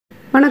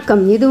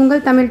வணக்கம், இது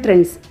உங்கள் தமிழ்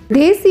ட்ரெண்ட்ஸ்.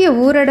 தேசிய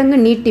ஊரடங்கு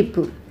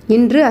நீட்டிப்பு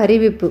இன்று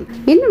அறிவிப்பு.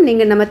 இன்னும்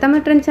நீங்கள் நம்ம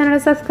தமிழ் ட்ரெண்ட்ஸ் சேனலை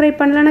சப்ஸ்கிரைப்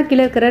பண்ணலன்னா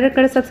கீழே இருக்கிற ரெட்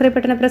கலர் சப்ஸ்கிரைப்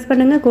பட்டனை ப்ரெஸ்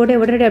பண்ணுங்க. கூட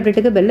உடனடி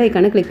அப்டேட்டுக்கு பெல்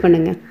ஐக்கானை கிளிக்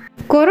பண்ணுங்க.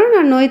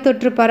 கொரோனா நோய்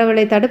தொற்று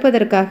பரவலை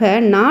தடுப்பதற்காக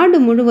நாடு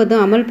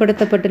முழுவதும்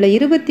அமல்படுத்தப்பட்டுள்ள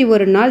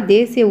 21 நாள்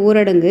தேசிய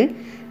ஊரடங்கு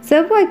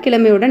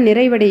செவ்வாய்க்கிழமையுடன்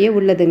நிறைவடைய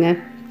உள்ளதுங்க.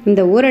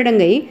 இந்த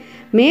ஊரடங்கை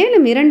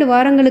மேலும் 2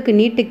 வாரங்களுக்கு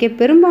நீட்டிக்க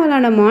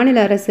பெரும்பாலான மாநில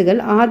அரசுகள்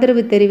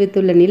ஆதரவு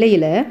தெரிவித்துள்ள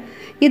நிலையில்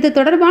இது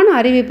தொடர்பான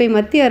அறிவிப்பை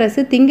மத்திய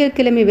அரசு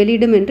திங்கட்கிழமை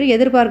வெளியிடும் என்று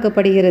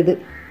எதிர்பார்க்கப்படுகிறது.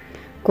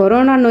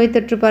 கொரோனா நோய்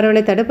தொற்று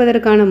பரவலை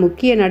தடுப்பதற்கான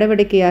முக்கிய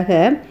நடவடிக்கையாக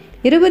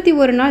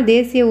 21 நாள்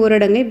தேசிய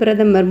ஊரடங்கை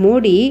பிரதமர்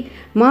மோடி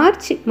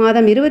மார்ச்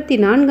மாதம்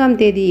 24ஆம்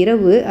தேதி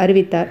இரவு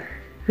அறிவித்தார்.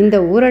 இந்த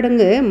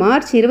ஊரடங்கு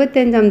மார்ச்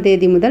 25ஆம்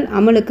தேதி முதல்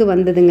அமலுக்கு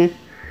வந்ததுங்க.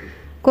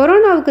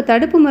 கொரோனாவுக்கு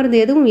தடுப்பு மருந்து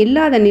எதுவும்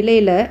இல்லாத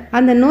நிலையில்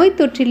அந்த நோய்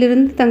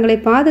தொற்றிலிருந்து தங்களை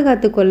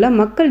பாதுகாத்து கொள்ள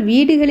மக்கள்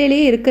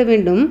வீடுகளிலேயே இருக்க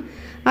வேண்டும்.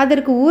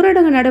 அதற்கு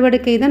ஊரடங்கு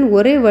நடவடிக்கை தான்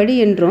ஒரே வழி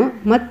என்றும்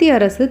மத்திய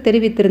அரசு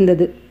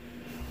தெரிவித்திருந்தது.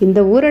 இந்த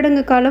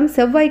ஊரடங்கு காலம்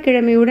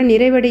செவ்வாய்க்கிழமையுடன்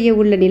நிறைவடைய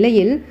உள்ள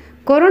நிலையில்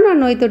கொரோனா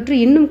நோய் தொற்று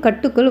இன்னும்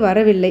கட்டுக்குள்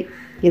வரவில்லை.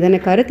 இதனை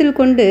கருத்தில்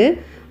கொண்டு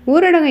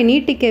ஊரடங்கை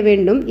நீட்டிக்க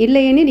வேண்டும்,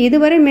 இல்லையெனில்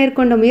இதுவரை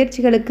மேற்கொண்ட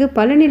முயற்சிகளுக்கு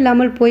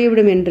பலனில்லாமல்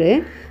போய்விடும் என்று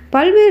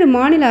பல்வேறு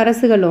மாநில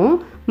அரசுகளும்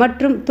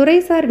மற்றும்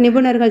துறைசார்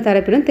நிபுணர்கள்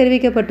தரப்பிலும்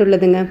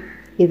தெரிவிக்கப்பட்டுள்ளதுங்க.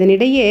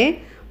 இதனிடையே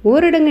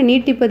ஊரடங்கு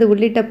நீட்டிப்பது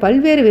உள்ளிட்ட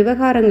பல்வேறு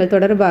விவகாரங்கள்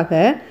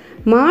தொடர்பாக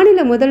மாநில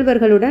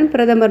முதல்வர்களுடன்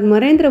பிரதமர்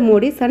நரேந்திர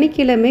மோடி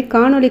சனிக்கிழமை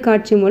காணொலி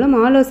காட்சி மூலம்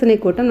ஆலோசனை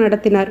கூட்டம்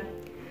நடத்தினார்.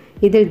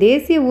 இதில்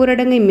தேசிய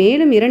ஊரடங்கை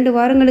மேலும் 2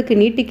 வாரங்களுக்கு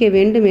நீட்டிக்க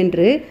வேண்டும்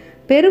என்று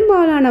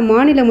பெரும்பாலான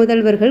மாநில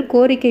முதல்வர்கள்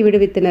கோரிக்கை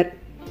விடுவித்தனர்.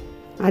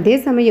 அதே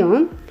சமயம்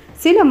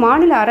சில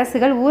மாநில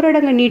அரசுகள்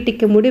ஊரடங்கு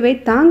நீட்டிக்கும் முடிவை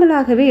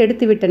தாங்களாகவே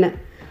எடுத்துவிட்டன.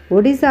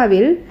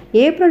 ஒடிசாவில்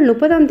ஏப்ரல்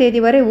 30ஆம் தேதி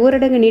வரை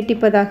ஊரடங்கு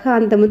நீட்டிப்பதாக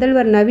அந்த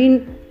முதல்வர் நவீன்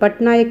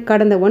பட்நாயக்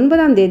கடந்த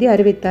 9ஆம் தேதி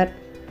அறிவித்தார்.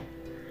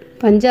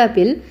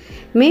 பஞ்சாபில்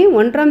மே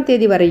 1ஆம்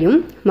தேதி வரையும்,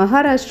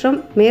 மகாராஷ்டிரம்,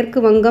 மேற்கு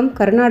வங்கம்,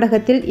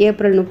 கர்நாடகத்தில்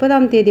ஏப்ரல்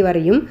 30ஆம் தேதி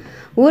வரையும்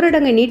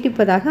ஊரடங்கை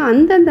நீட்டிப்பதாக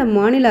அந்தந்த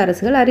மாநில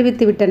அரசுகள்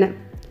அறிவித்துவிட்டன.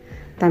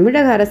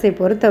 தமிழக அரசை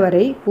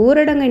பொறுத்தவரை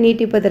ஊரடங்கை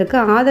நீட்டிப்பதற்கு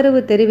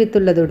ஆதரவு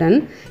தெரிவித்துள்ளதுடன்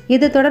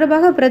இது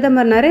தொடர்பாக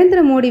பிரதமர்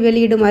நரேந்திர மோடி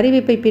வெளியிடும்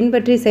அறிவிப்பை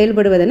பின்பற்றி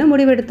செயல்படுவதென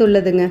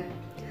முடிவெடுத்துள்ளதுங்க.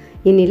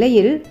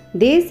 இந்நிலையில்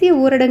தேசிய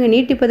ஊரடங்கு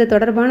நீட்டிப்பது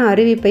தொடர்பான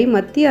அறிவிப்பை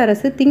மத்திய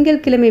அரசு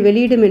திங்கட்கிழமை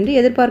வெளியிடும் என்று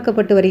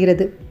எதிர்பார்க்கப்பட்டு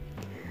வருகிறது.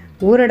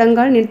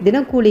 ஊரடங்கால்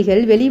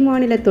தினக்கூலிகள்,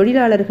 வெளிமாநில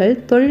தொழிலாளர்கள்,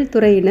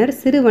 தொழில்துறையினர்,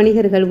 சிறு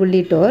வணிகர்கள்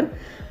உள்ளிட்டோர்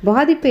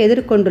பாதிப்பை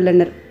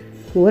எதிர்கொண்டுள்ளனர்.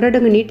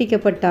 ஊரடங்கு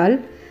நீட்டிக்கப்பட்டால்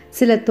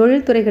சில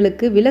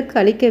தொழில்துறைகளுக்கு விலக்கு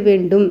அளிக்க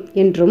வேண்டும்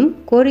என்றும்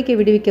கோரிக்கை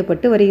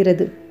விடுவிக்கப்பட்டு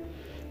வருகிறது.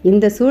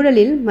 இந்த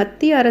சூழலில்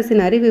மத்திய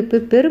அரசின் அறிவிப்பு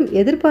பெரும்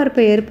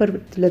எதிர்பார்ப்பை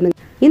ஏற்படுத்தியுள்ளது.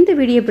 இந்த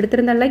வீடியோ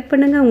பிடித்திருந்தால் லைக்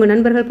பண்ணுங்கள், உங்கள்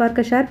நண்பர்கள்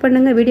பார்க்க ஷேர்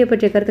பண்ணுங்கள், வீடியோ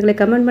பற்றிய கருத்துக்களை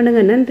கமெண்ட்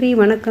பண்ணுங்கள். நன்றி,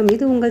 வணக்கம்.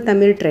 இது உங்கள்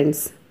தமிழ்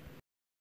ட்ரெண்ட்ஸ்.